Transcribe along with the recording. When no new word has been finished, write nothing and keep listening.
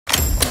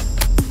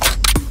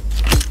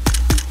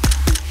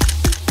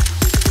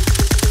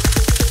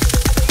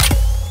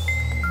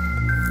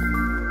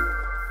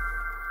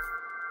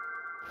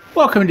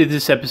Welcome to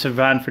this episode of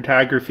On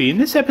Photography. In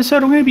this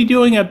episode, I'm going to be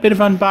doing a bit of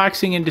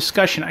unboxing and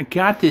discussion. I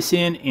got this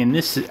in, and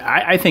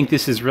I think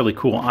this is really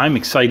cool. I'm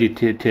excited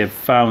to have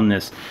found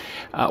this.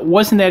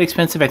 Wasn't that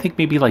expensive. I think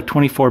maybe like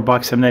 24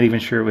 bucks. I'm not even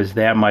sure it was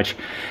that much.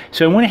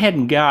 So I went ahead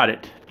and got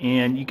it,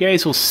 and you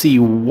guys will see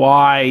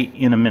why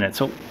in a minute.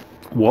 So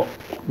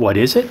what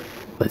is it?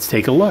 Let's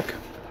take a look.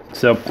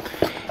 So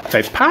if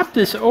I pop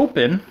this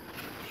open,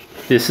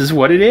 this is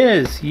what it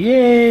is.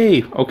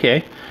 Yay!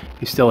 Okay.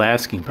 You're still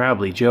asking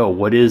probably, Joe,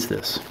 what is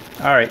this?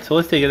 All right, so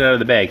let's take it out of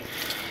the bag.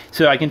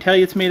 So I can tell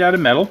you it's made out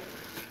of metal,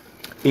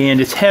 and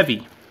it's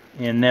heavy,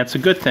 and that's a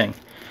good thing.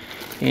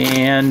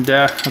 And,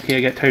 okay,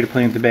 I got tired of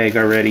playing with the bag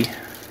already.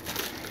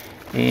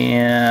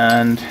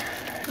 And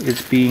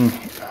it's being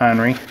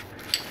ornery.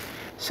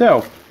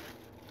 So,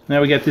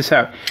 now we got this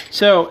out.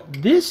 So,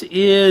 this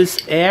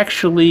is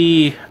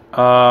actually,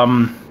 I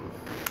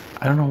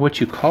don't know what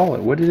you call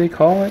it. What do they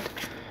call it?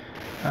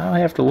 I'll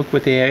have to look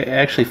what they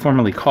actually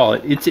formally call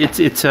it.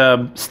 It's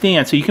a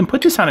stand, so you can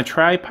put this on a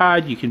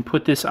tripod, you can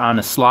put this on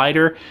a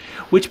slider,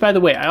 which, by the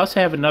way, I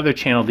also have another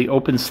channel, the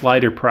Open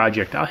Slider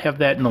Project. I'll have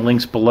that in the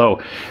links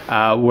below,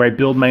 where I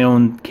build my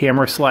own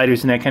camera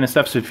sliders and that kind of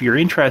stuff, so if you're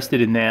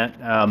interested in that,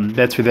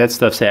 that's where that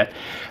stuff's at.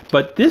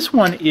 But this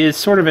one is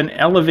sort of an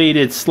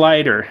elevated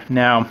slider.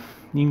 Now,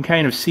 you can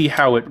kind of see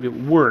how it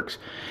works.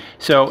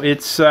 So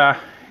it's got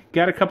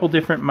a couple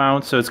different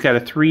mounts, so it's got a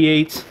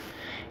 3/8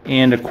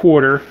 and a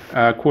quarter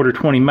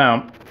 20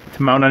 mount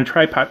to mount on a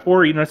tripod,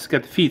 or it's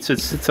got the feet so it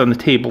sits on the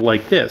table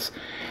like this.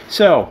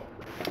 So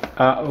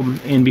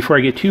and before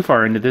I get too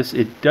far into this,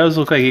 it does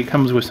look like it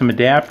comes with some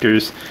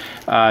adapters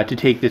to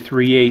take the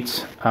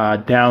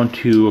 3/8 down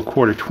to a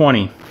quarter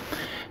 20.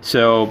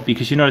 So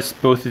because you notice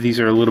both of these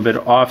are a little bit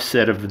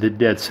offset of the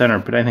dead center,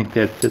 but I think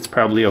that's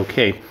probably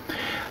okay.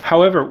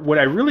 However, what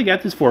I really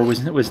got this for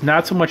was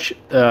not so much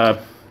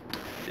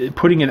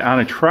putting it on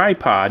a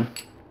tripod,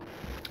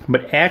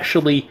 but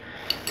actually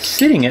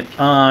sitting it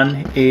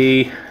on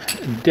a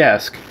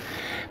desk,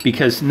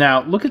 because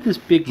now look at this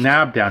big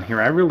knob down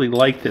here. I really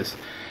like this.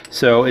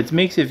 So it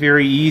makes it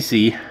very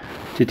easy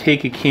to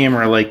take a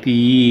camera like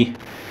the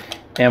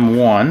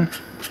M1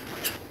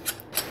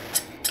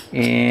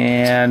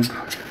 and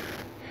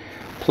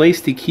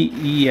place the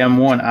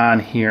EM1 on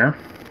here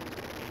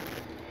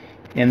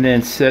and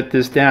then set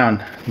this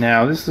down.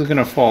 Now this is going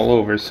to fall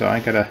over, so I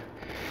gotta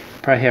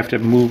probably have to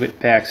move it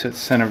back so its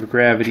center of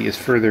gravity is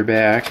further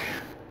back.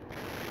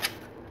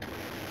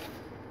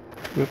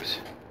 Whoops.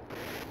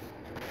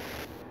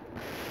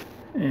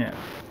 Yeah.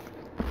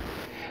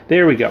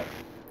 There we go.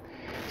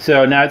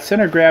 So now its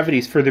center of gravity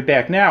is further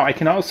back. Now I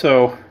can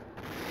also,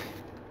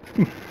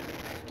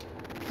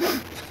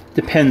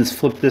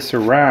 flip this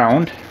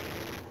around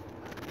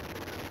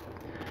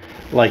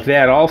like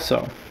that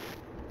also.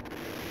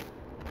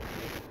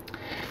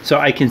 So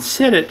I can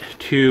set it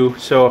to,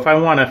 so if I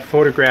want to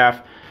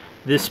photograph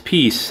this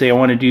piece, say I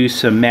want to do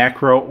some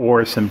macro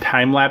or some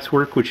time-lapse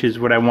work, which is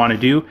what I want to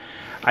do,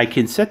 I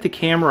can set the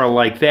camera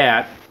like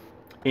that,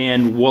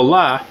 and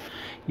voila,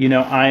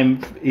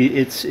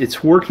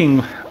 it's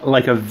working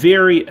like a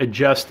very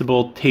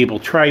adjustable table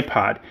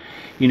tripod.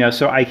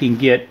 So I can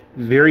get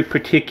very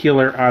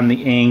particular on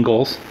the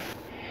angles,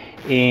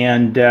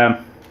 and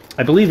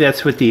I believe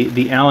that's what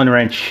the Allen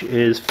wrench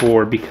is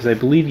for, because I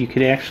believe you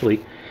can actually,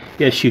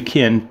 yes, you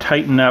can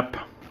tighten up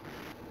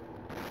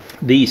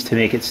these to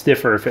make it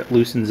stiffer if it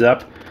loosens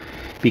up,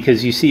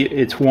 because you see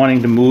it's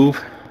wanting to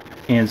move,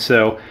 and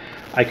so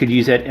I could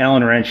use that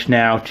Allen wrench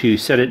now to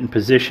set it in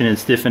position and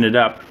stiffen it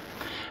up.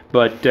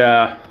 But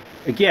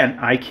again,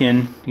 I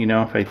can,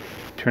 if I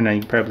turn on,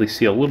 you can probably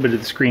see a little bit of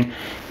the screen,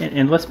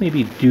 and let's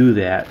maybe do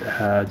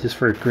that just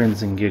for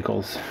grins and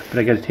giggles. But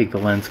I got to take the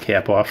lens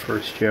cap off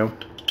first, Joe.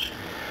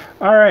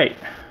 All right,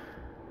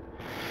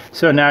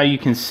 so now you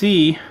can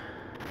see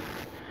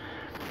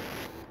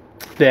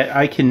that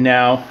I can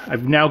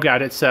I've now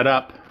got it set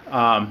up.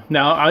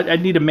 Now I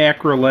need a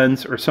macro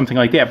lens or something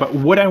like that, but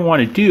what I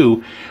want to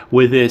do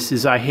with this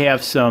is I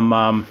have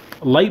some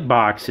light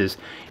boxes,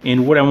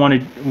 and what I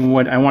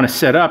want to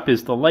set up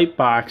is the light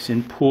box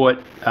and put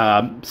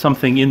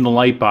something in the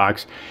light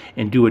box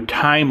and do a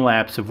time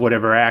lapse of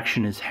whatever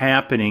action is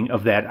happening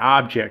of that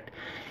object.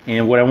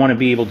 And what I want to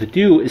be able to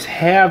do is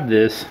have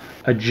this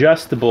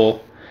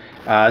adjustable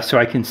so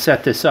I can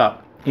set this up.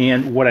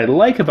 And what I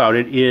like about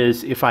it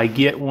is if I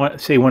get,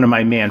 say, one of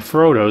my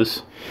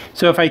Manfrottos.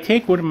 So if I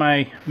take one of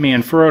my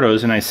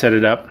Manfrottos and I set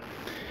it up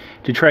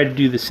to try to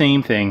do the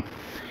same thing,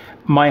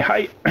 my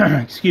height,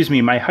 excuse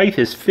me, my height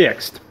is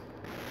fixed.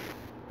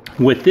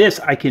 With this,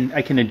 I can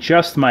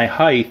adjust my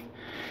height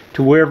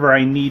to wherever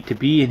I need to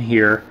be in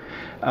here,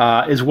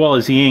 as well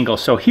as the angle.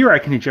 So here I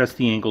can adjust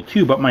the angle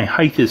too, but my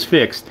height is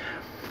fixed.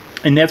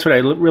 And that's what I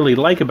really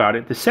like about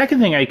it. The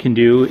second thing I can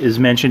do is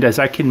mentioned as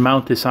I can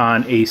mount this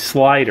on a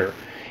slider,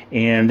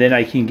 and then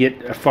I can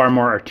get a far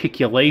more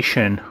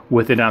articulation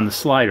with it on the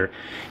slider.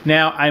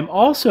 Now I'm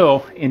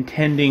also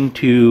intending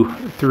to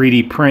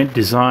 3D print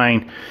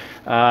design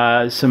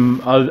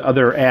some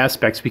other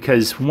aspects,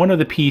 because one of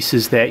the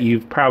pieces that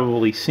you've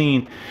probably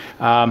seen,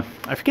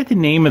 I forget the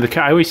name of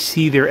I always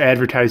see their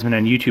advertisement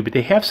on YouTube, but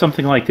they have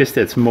something like this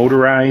that's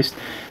motorized,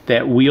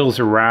 that wheels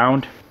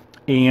around,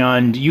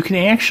 and you can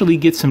actually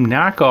get some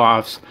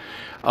knockoffs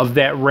of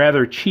that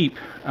rather cheap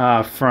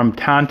from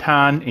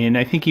Tauntaun and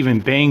I think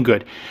even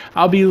Banggood.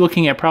 I'll be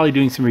looking at probably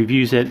doing some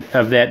reviews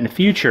of that in the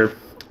future.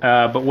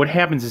 But what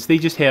happens is they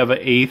just have an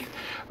 1/8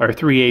 or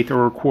 3/8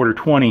 or a 1/4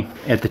 20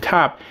 at the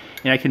top,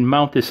 and I can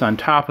mount this on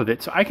top of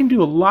it. So I can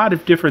do a lot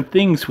of different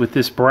things with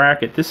this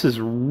bracket. This is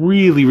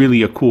really,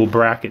 really a cool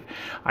bracket.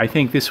 I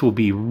think this will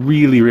be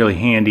really, really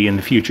handy in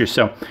the future.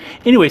 So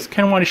anyways,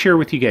 kind of want to share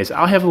with you guys.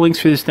 I'll have the links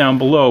for this down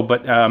below,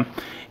 but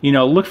you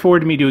know, look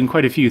forward to me doing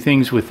quite a few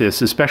things with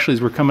this, especially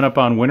as we're coming up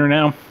on winter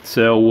now.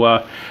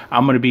 So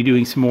I'm going to be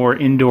doing some more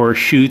indoor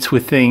shoots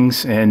with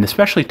things, and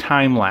especially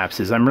time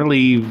lapses. I'm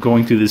really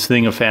going through this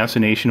thing of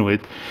fascination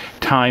with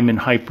time and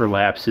hyper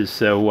lapses.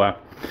 So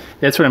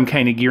that's what I'm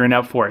kind of gearing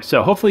up for.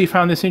 So hopefully you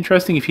found this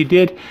interesting. If you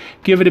did,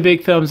 give it a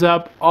big thumbs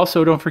up.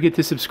 Also, don't forget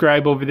to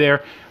subscribe over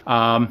there.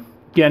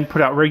 Again,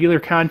 put out regular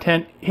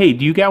content. Hey,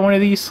 do you got one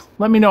of these?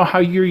 Let me know how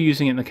you're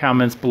using it in the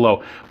comments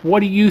below.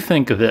 What do you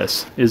think of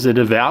this? Is it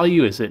a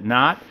value? Is it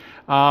not?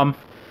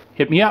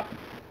 Hit me up.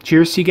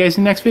 Cheers. See you guys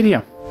in the next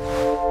video.